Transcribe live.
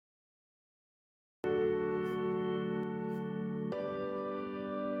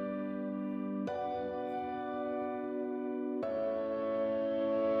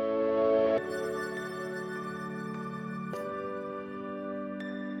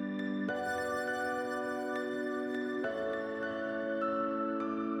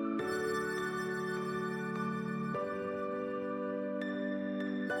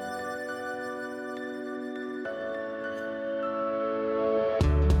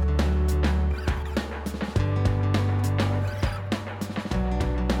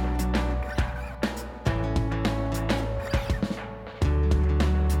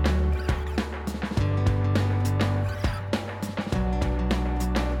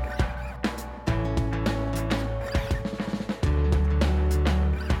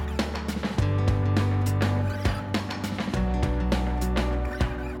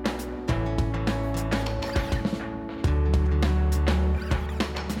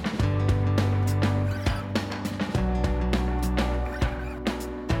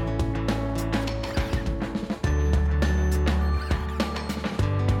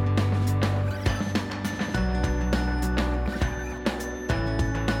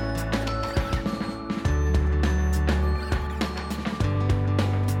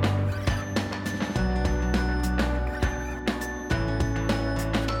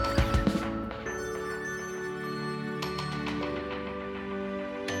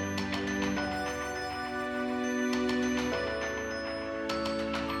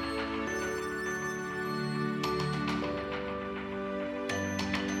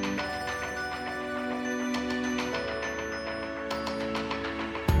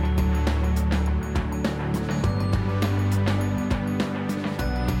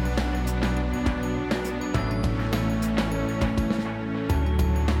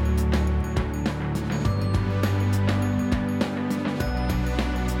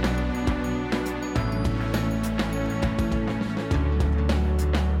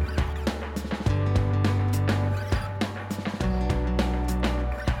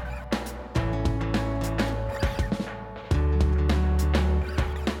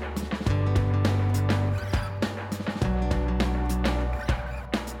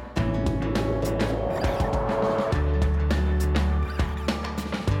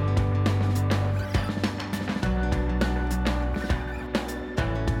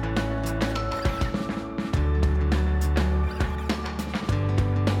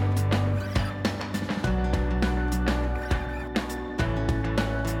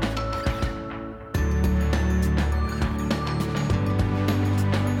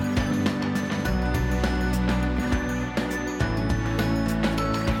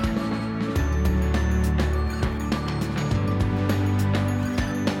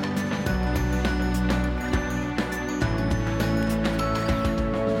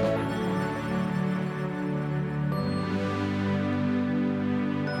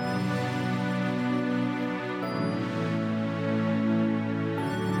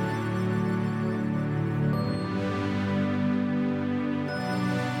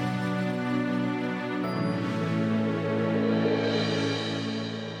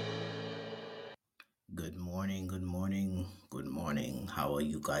are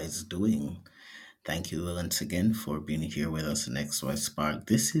you guys doing? Thank you once again for being here with us in XY Spark.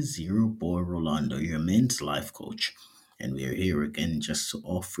 This is your boy Rolando, your men's life coach, and we are here again just to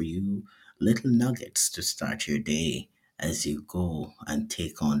offer you little nuggets to start your day as you go and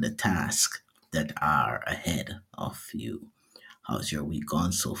take on the task that are ahead of you. How's your week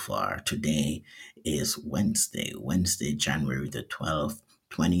gone so far? Today is Wednesday, January the 12th,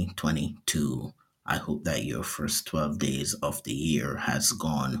 2022. I hope that your first 12 days of the year has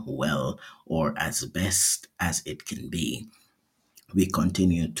gone well or as best as it can be. We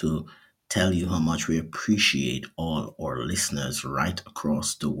continue to tell you how much we appreciate all our listeners right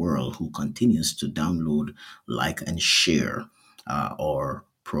across the world who continues to download, like, and share our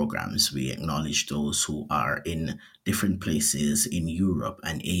programs. We acknowledge those who are in different places in Europe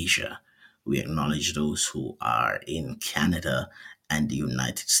and Asia. We acknowledge those who are in Canada and the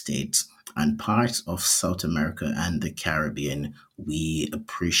United States and parts of South America and the Caribbean. We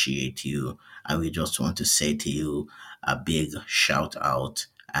appreciate you. And we just want to say to you a big shout out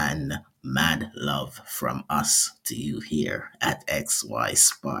and mad love from us to you here at XY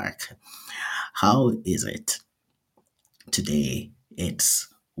Spark. How is it today? It's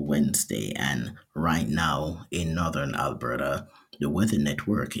Wednesday, and right now in northern Alberta, the Weather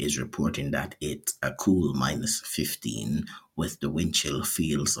Network is reporting that it's a cool minus 15, with the wind chill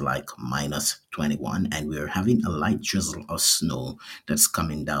feels like minus 21, and we're having a light drizzle of snow that's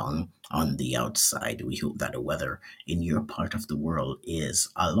coming down on the outside. We hope that the weather in your part of the world is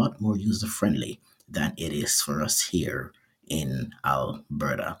a lot more user friendly than it is for us here in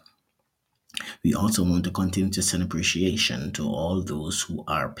Alberta. We also want to continue to send appreciation to all those who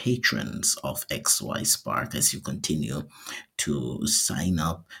are patrons of XY Spark as you continue to sign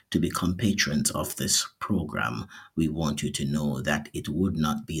up to become patrons of this program. We want you to know that it would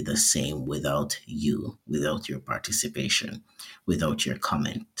not be the same without you, without your participation, without your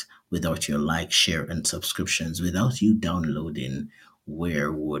comment, without your like, share, and subscriptions, without you downloading.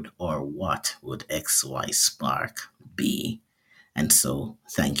 Where would or what would XY Spark be? And so,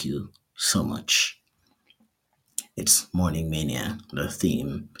 thank you so much. It's Morning Mania. The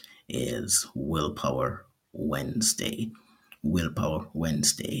theme is Willpower Wednesday. Willpower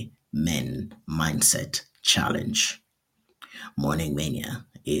Wednesday Men Mindset Challenge. Morning Mania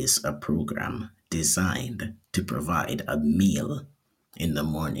is a program designed to provide a meal in the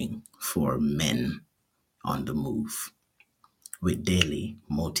morning for men on the move with daily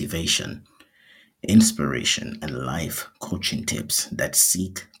motivation, inspiration, and life coaching tips that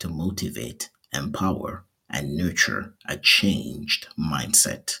seek to motivate, empower, and nurture a changed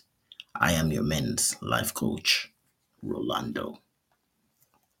mindset. I am your men's life coach, Rolando.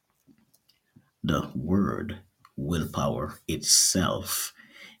 The word willpower itself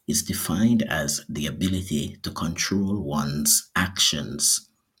is defined as the ability to control one's actions,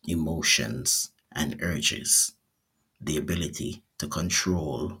 emotions, and urges. The ability to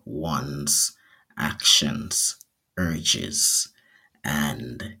control one's actions, urges,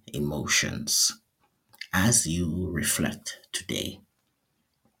 and emotions. As you reflect today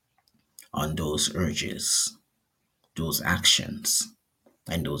on those urges, those actions,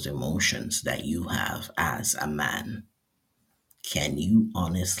 and those emotions that you have as a man, can you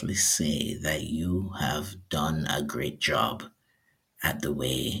honestly say that you have done a great job at the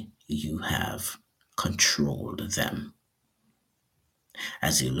way you have controlled them?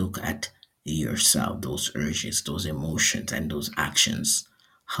 As you look at yourself, those urges, those emotions, and those actions,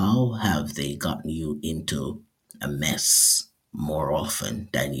 how have they gotten you into a mess more often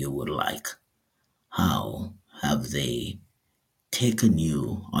than you would like? How have they taken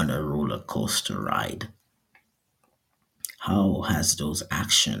you on a roller coaster ride? How has those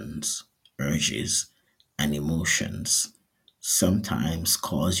actions, urges, and emotions sometimes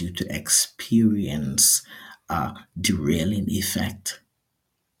caused you to experience a derailing effect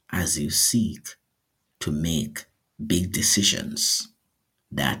as you seek to make big decisions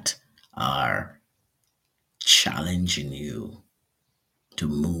that are challenging you to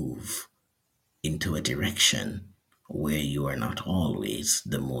move into a direction where you are not always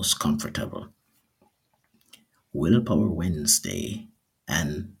the most comfortable? Willpower Wednesday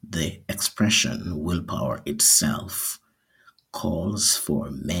and the expression willpower itself calls for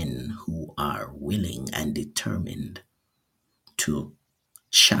men who are willing and determined to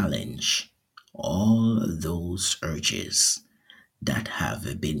challenge all those urges that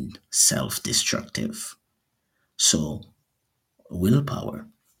have been self destructive. So, willpower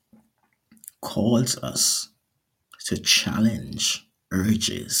calls us to challenge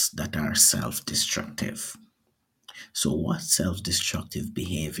urges that are self destructive. So, what self destructive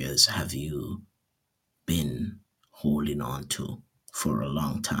behaviors have you been holding on to? for a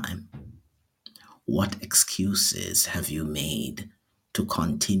long time? What excuses have you made to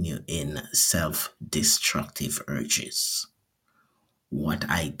continue in self destructive urges? What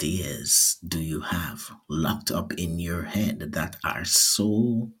ideas do you have locked up in your head that are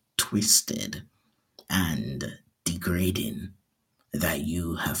so twisted and degrading that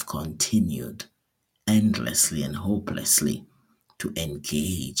you have continued endlessly and hopelessly to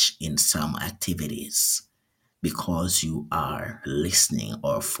engage in some activities because you are listening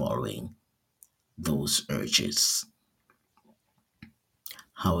or following those urges?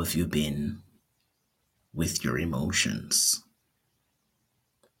 How have you been with your emotions?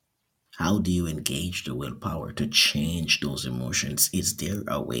 How do you engage the willpower to change those emotions? Is there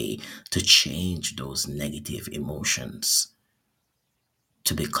a way to change those negative emotions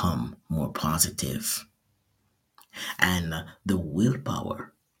to become more positive? And the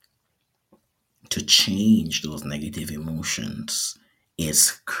willpower to change those negative emotions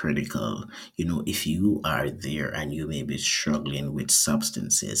is critical. If you are there and you may be struggling with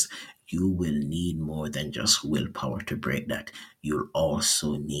substances, you will need more than just willpower to break that. You'll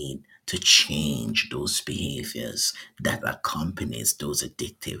also need to change those behaviors that accompanies those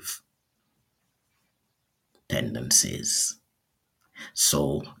addictive tendencies.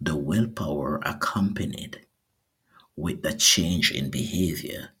 So the willpower accompanied with the change in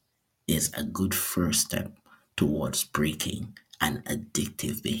behavior is a good first step towards breaking an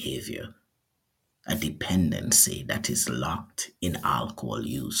addictive behavior, a dependency that is locked in alcohol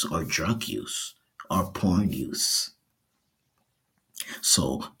use or drug use or porn use.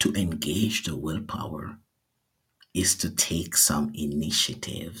 So, to engage the willpower is to take some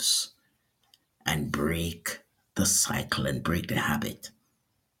initiatives and break the cycle and break the habit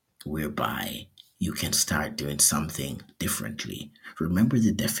whereby you can start doing something differently. Remember,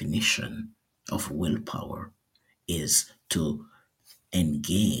 the definition of willpower is to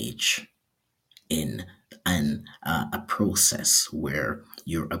engage in a process where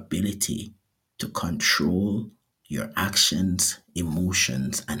your ability to control your actions,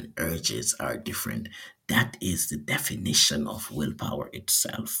 emotions, and urges are different. That is the definition of willpower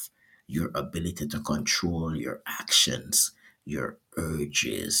itself. Your ability to control your actions, your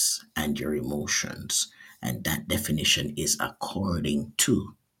urges, and your emotions. And that definition is according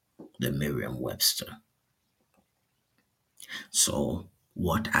to the Merriam Webster. So,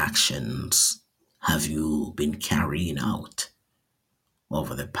 what actions have you been carrying out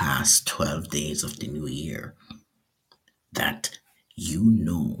over the past 12 days of the new year that you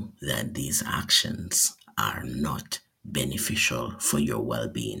know that these actions are not beneficial for your well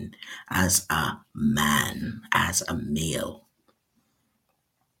being? As a man, as a male,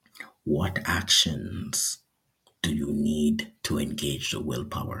 what actions do you need to engage the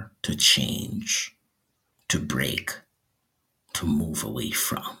willpower to change, to break, to move away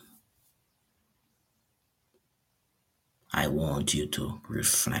from? I want you to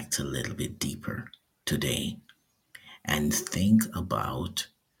reflect a little bit deeper today and think about,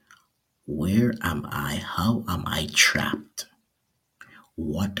 where am I? How am I trapped?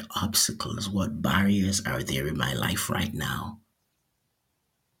 What obstacles, what barriers are there in my life right now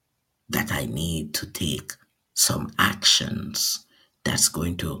that I need to take some actions that's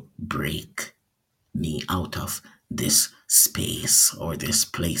going to break me out of this space or this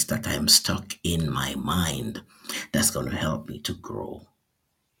place that I'm stuck in my mind, that's going to help me to grow,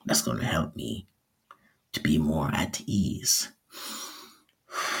 that's going to help me to be more at ease,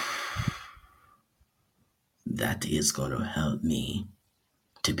 that is going to help me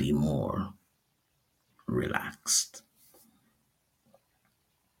to be more relaxed.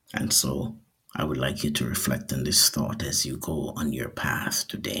 And so I would like you to reflect on this thought as you go on your path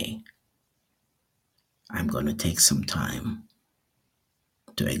today. I'm going to take some time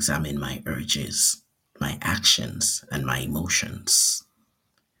to examine my urges, my actions, and my emotions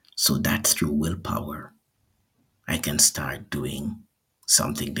so that through willpower, I can start doing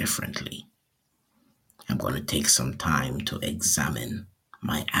something differently. I'm going to take some time to examine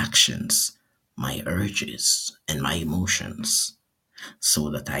my actions, my urges, and my emotions so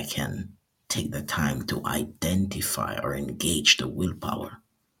that I can take the time to identify or engage the willpower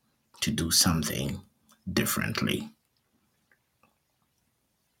to do something differently.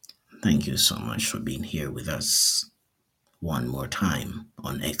 Thank you so much for being here with us one more time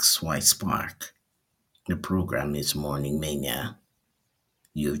on XY Spark. The program is Morning Mania.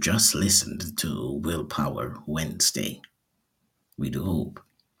 You've just listened to Willpower Wednesday. We do hope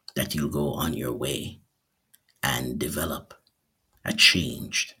that you'll go on your way and develop a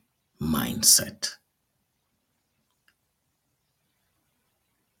changed mindset.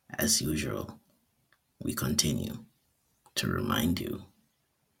 As usual, we continue to remind you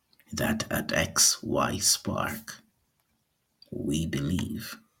that at XY Spark, we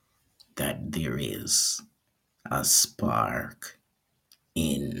believe that there is a spark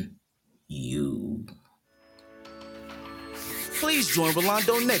in you. Please join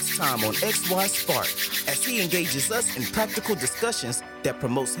Rolando next time on XY Spark as he engages us in practical discussions that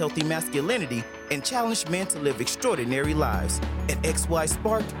promotes healthy masculinity and challenge men to live extraordinary lives. At XY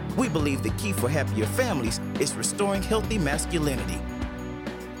Spark, we believe the key for happier families is restoring healthy masculinity.